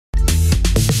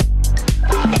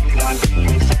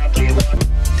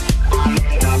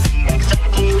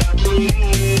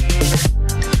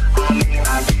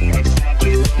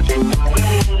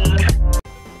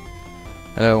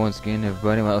Hello once again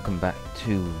everybody, welcome back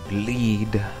to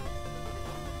Lead. This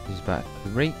is back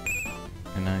 3,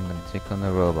 and I'm going to take on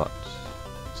the robots.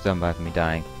 Stand by for me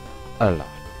dying a lot,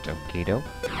 okie doke.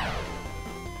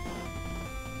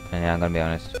 And yeah, I'm going to be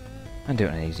honest, I'm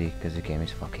doing it easy because the game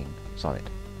is fucking solid.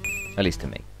 At least to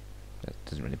me. That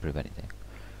doesn't really prove anything.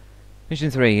 Mission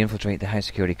 3, infiltrate the high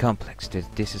security complex to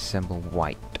disassemble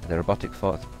White, the robotic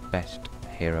fourth best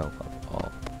hero of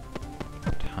all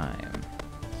time.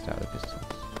 Start with pistols.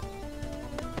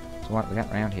 So what we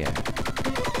got around here?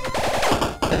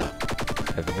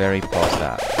 A very poor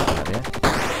start. Right,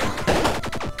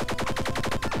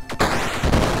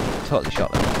 totally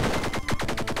shot them.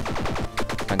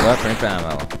 I go for infant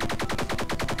ammo.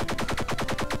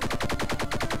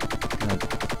 Can I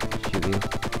shoot you?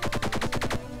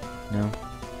 No.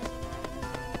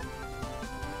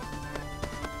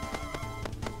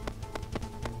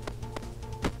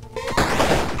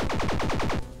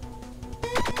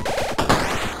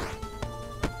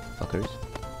 Fuckers.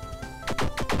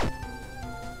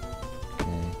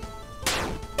 Okay.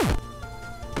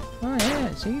 Oh yeah,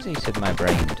 it's easy, said my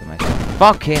brain to myself.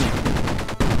 Fuck him!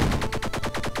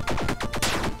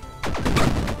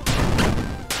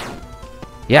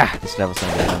 Yeah, this level's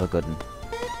gonna be another good one.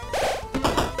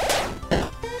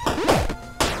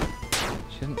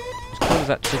 Shouldn't, as cool as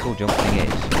that triple jump thing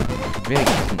is, it really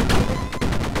isn't.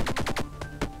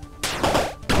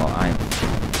 Oh, I'm...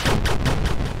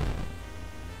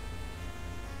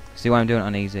 See why I'm doing it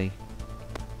on easy?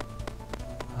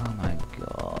 Oh my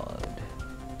god.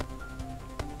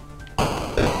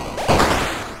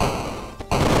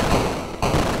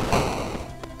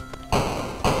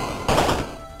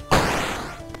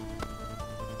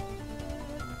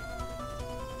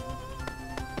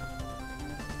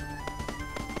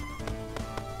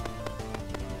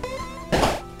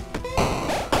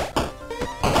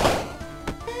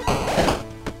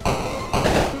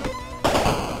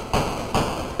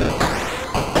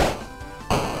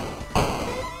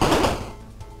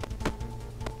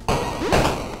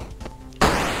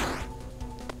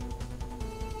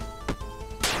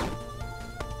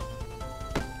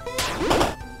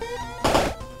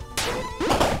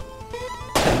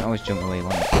 Always jump away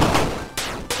once.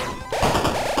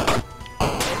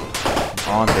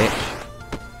 Come on, bitch.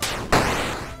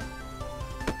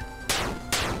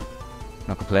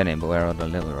 Not complaining, but where are all the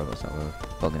little robots that were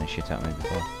bugging the shit out of me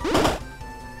before?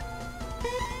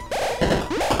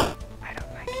 I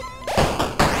don't like it.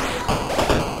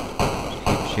 Just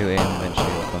keep shooting,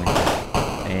 eventually they'll come in.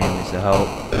 Aim is the hope.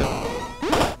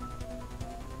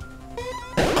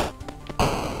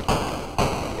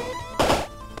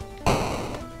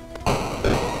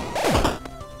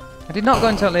 I did not go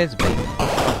into a laser beam.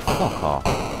 Oh, fuck off.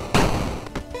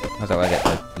 How's that way I get the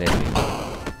laser beam?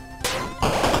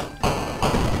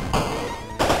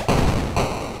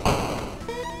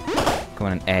 Come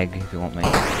on, an egg if you want me.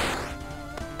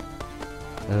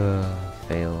 Ugh,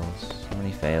 fails. So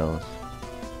many fails.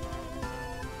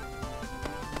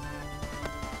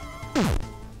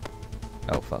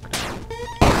 Oh, fuck no.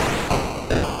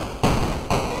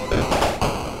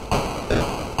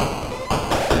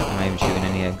 Am I even shooting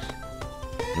any eggs?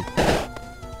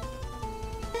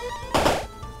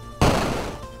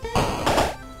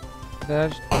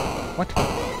 There's... What?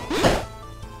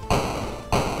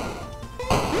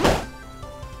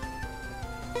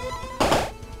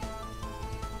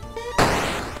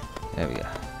 There we go.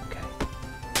 Okay.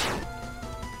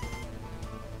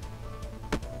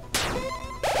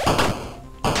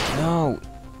 No!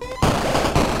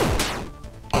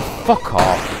 Fuck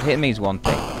off! Hitting me is one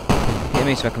thing. Hitting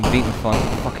me so I can beat my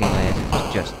fucking lasers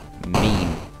is just mean.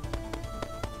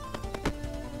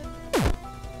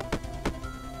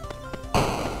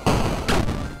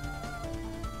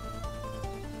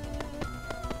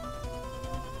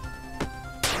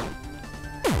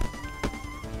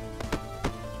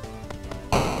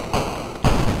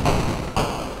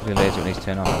 The laser at least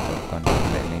turn off after I've gone a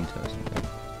little into it or something.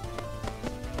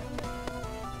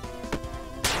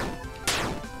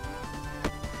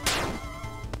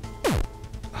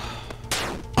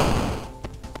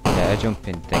 Yeah, a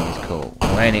jumping thing is cool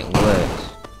when it works.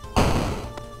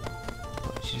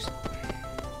 But it's just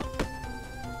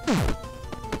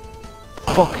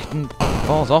fucking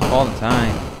falls off all the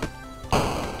time.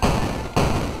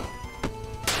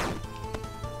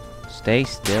 Stay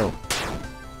still.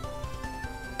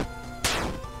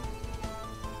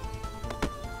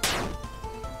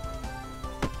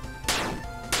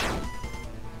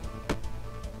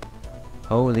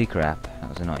 Holy crap, that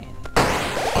was annoying.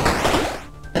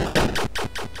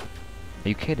 Are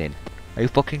you kidding? Are you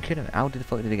fucking kidding me? How the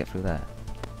fuck did they get through there?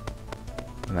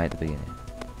 Right at the beginning.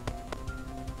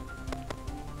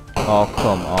 Oh,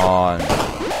 come on.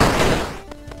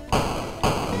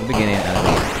 From the beginning and I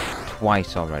think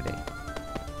twice already.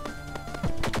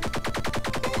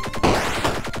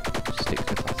 Stick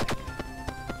to the classic.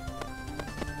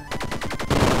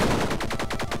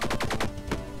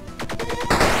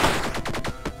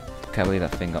 Can't believe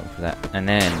that thing got me for that. And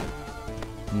then,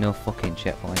 no fucking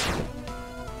checkpoint, is it?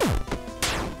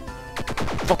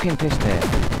 Fucking pissed here.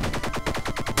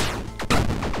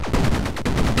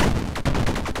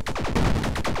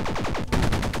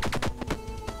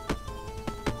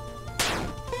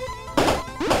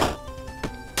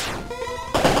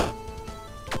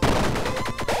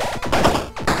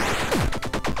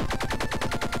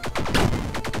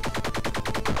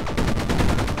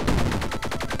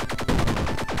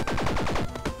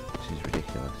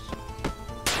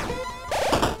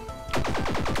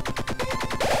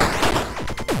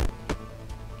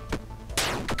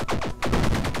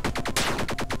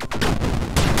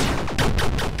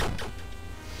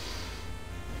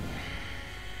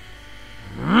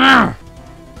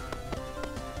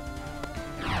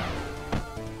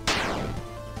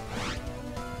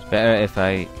 Better if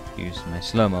I use my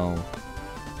slow-mo to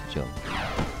jump.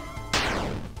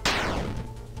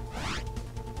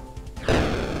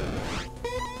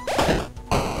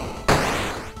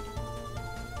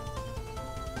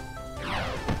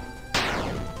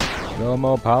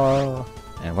 Slow-mo power.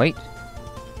 And wait.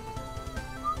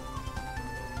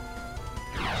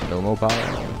 Slow-mo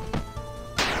power.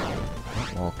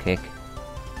 More kick.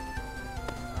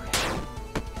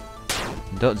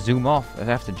 Don't zoom off. I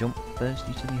have to jump first,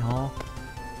 you silly hawk.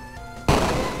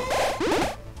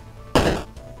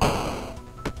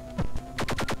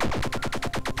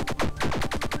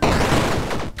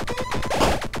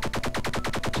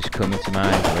 Just come into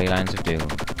my 3 lines of doom.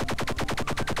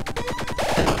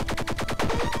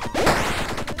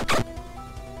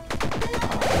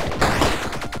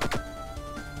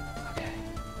 Okay.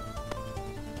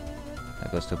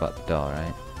 That goes to about the door,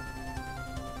 right?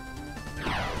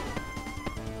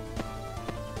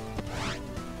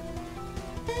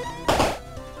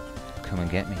 Come and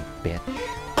get me, bitch.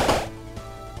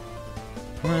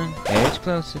 Come on, edge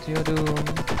closer to your doom.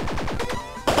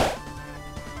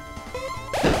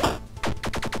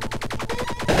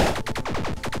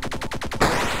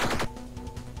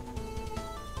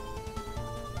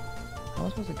 How am I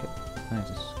supposed to get... I have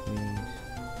to squeeze.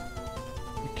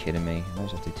 You're kidding me. I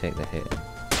just have to take the hit.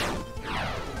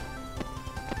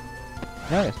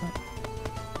 No, it's not.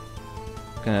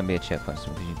 It's gonna be a checkpoint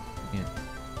soon because you know.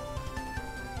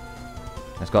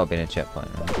 There's got to be a checkpoint,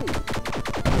 right?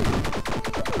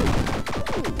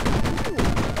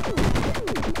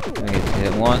 I get to hit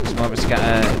it once, more of a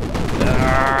scatter.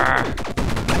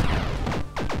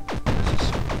 This is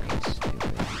fucking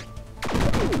stupid.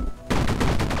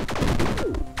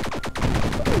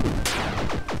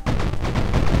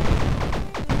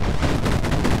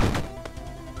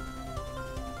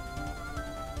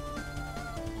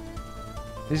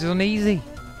 This is uneasy.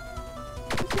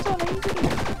 This is uneasy.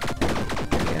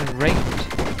 Raped.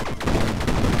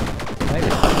 Maybe.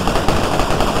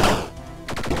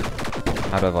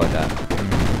 How to avoid that?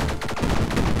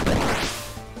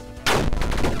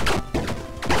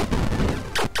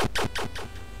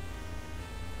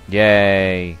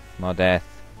 Yay! More death.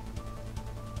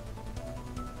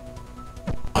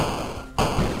 Does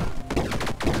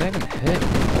that even hurt me?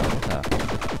 What the?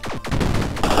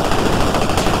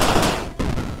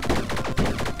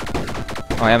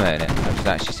 Oh, I am hurting it. I've just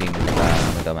actually seen the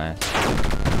dumbass.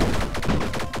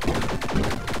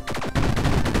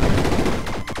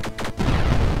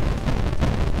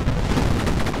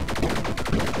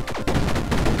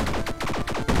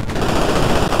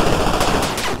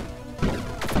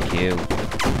 Fuck you.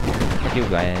 Fuck you,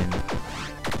 Glenn.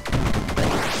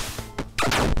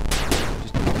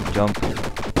 Just jump.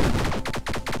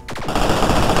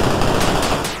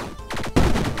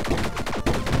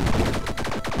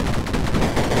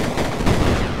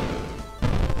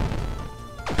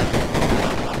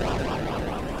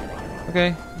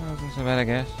 Okay, that wasn't so bad, I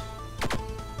guess.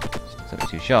 Still took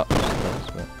 2 shots, I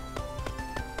suppose, but...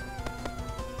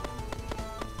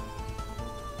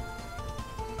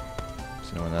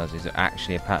 So no one knows, is there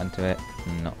actually a pattern to it?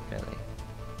 Not really.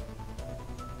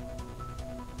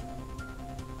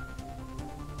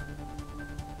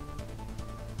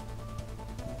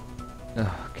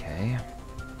 Okay.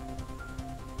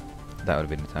 That would have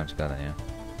been the time to go then, yeah.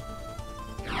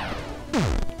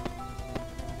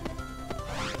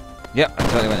 Yep, I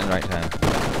totally went in the right time.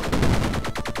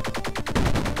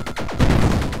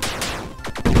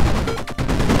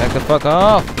 Back the fuck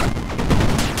off!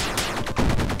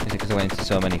 Is it because I went into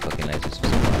so many fucking lasers for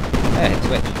some reason? Yeah, hit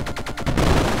switch.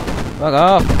 Fuck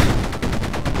off!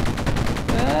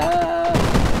 Ah.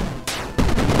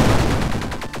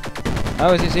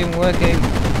 How is this even working?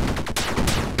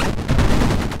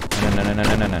 No, no, no, no,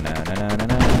 no, no, no, no, no, no,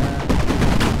 no.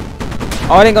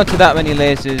 Oh, I didn't go to that many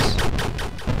lasers.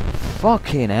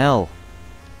 Fucking hell.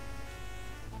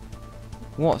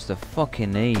 What's the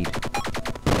fucking need?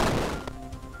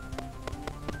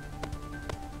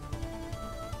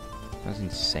 That's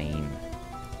insane.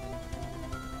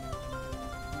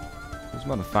 There's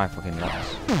more than 5 fucking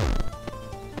lots.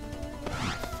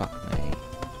 Fuck me.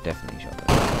 Definitely shot that.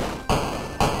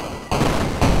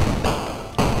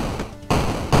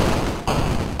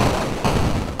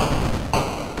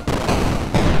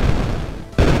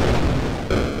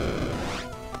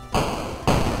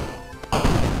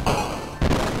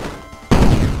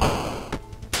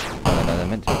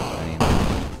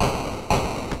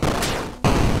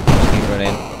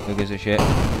 Who gives a shit?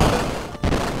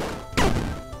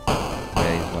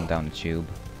 There's one down the tube.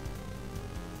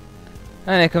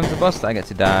 And here comes the boss that I get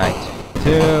to die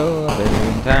to a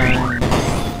billion times.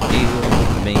 Deal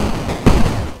with me.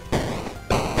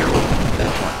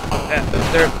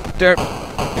 Derp, derp.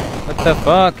 What the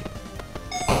fuck?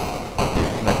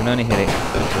 I can only hit it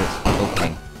until it's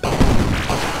opening.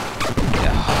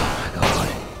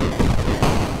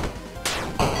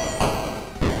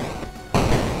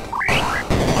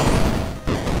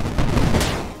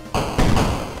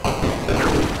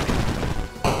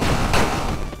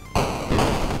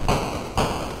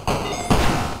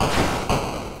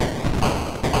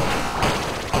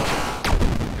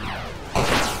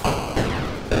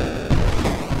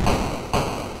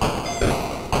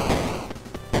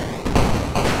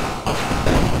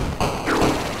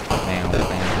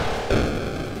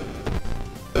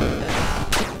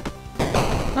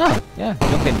 Yeah,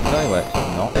 jumping fireworks.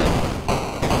 Not.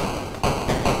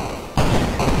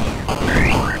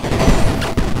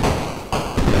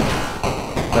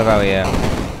 Love how he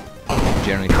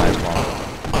generally flies one.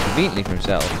 Conveniently for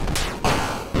himself.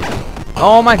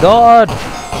 Oh my god!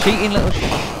 Cheating little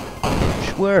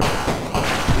swerve.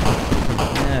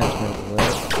 Yeah, it's going to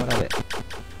work. What of it?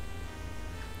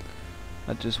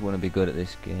 I just want to be good at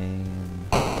this game.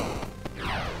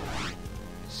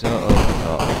 So over the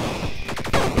top.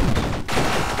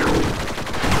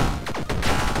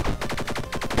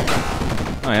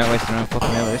 Oh, you're not wasting around fucking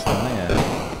hell this time, are you?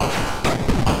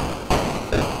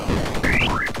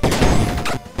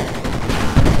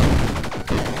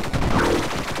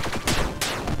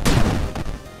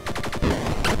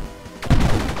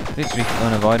 This is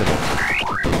unavoidable.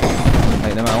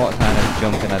 Like, no matter what kind of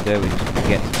jumping I do, it just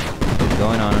gets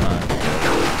going on and on.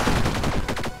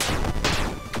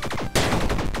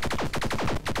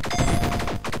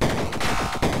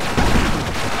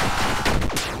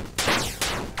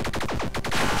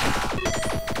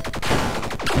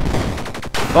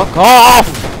 Fuck off!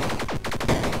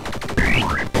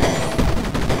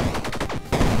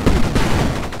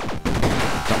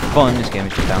 It's not fun, this game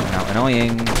is just out and out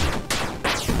annoying.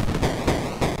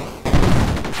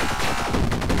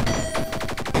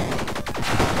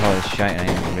 Oh, this shite, I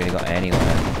ain't even really got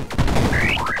anywhere.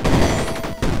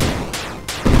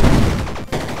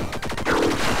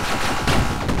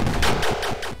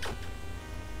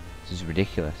 This is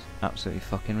ridiculous. Absolutely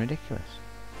fucking ridiculous.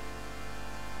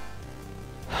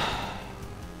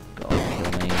 Don't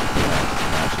kill me.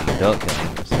 You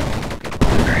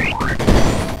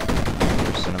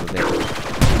son of a bitch.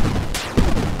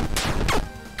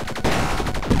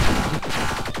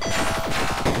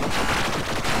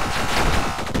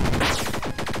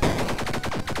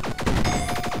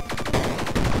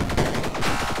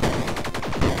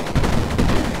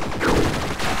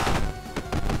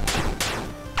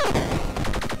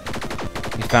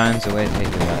 He finds a way to hit you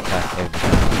with that attack every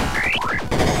time.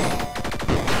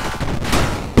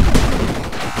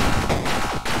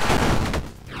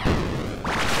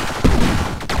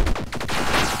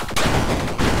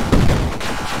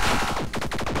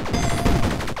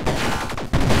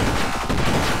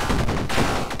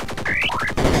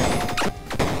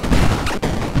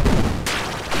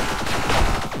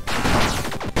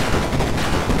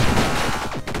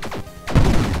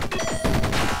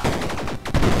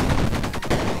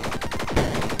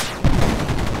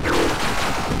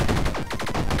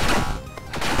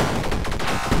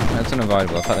 That's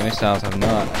unavoidable. In fact, the missiles have no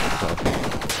sort of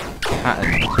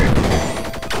pattern to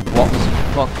what's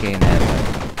fucking ever.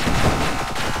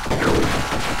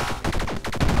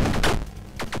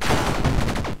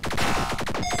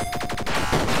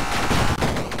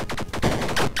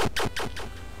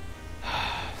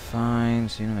 Fine,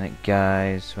 so you know, like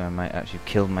guys where I might actually have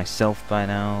killed myself by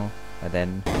now, and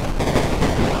then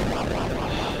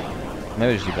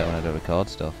Maybe I should do better when I don't record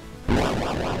stuff.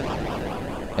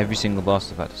 Every single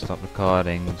boss I've had to stop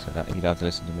recording so that you'd have to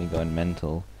listen to me going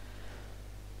mental.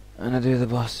 And I do the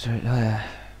boss.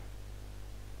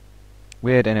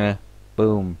 Weird, anyway.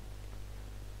 Boom.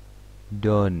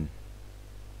 Done.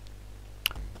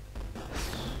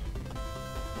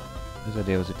 Whose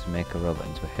idea was it to make a robot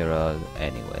into a hero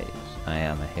anyways? I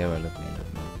am a hero, look me,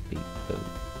 love me, beep, boo.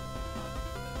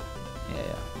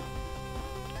 Yeah.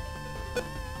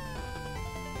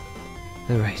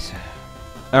 The racer.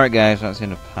 Alright guys, that's the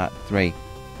end of part 3.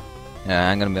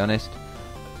 I'm gonna be honest.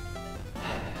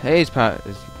 Today's part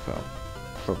is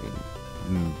probably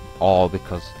all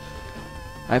because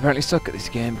I apparently suck at this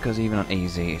game, because even on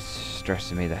easy it's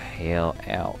stressing me the hell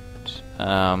out.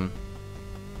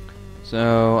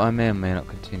 So I may or may not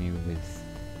continue with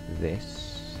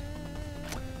this.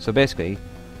 So basically,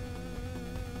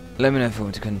 let me know if I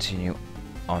want to continue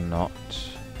or not.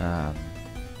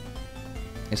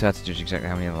 It's hard to judge exactly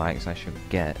how many likes I should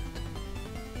get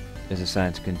as a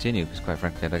sign to continue, because quite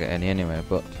frankly I don't get any anyway.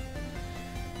 But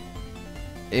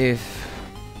if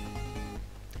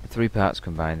 3 parts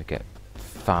combined get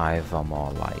 5 or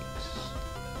more likes,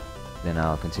 then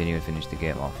I'll continue and finish the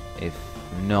game off. If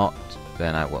not,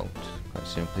 then I won't. Quite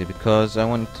simply because I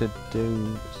want to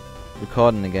do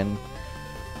recording again.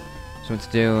 Something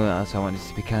to do, as I want it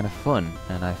to be kind of fun,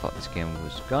 and I thought this game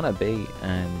was gonna be,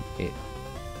 and it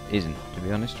isn't, to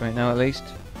be honest, right now at least.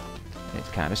 It's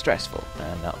kind of stressful,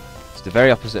 and that's the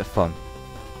very opposite of fun.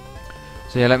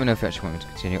 So yeah, let me know if you actually want me to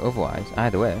continue. Otherwise,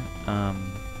 either way, I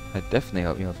definitely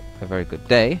hope you have a very good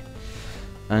day,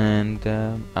 and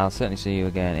I'll certainly see you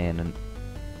again in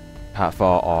part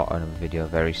 4 or another video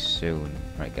very soon.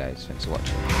 Right guys, thanks for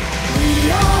watching.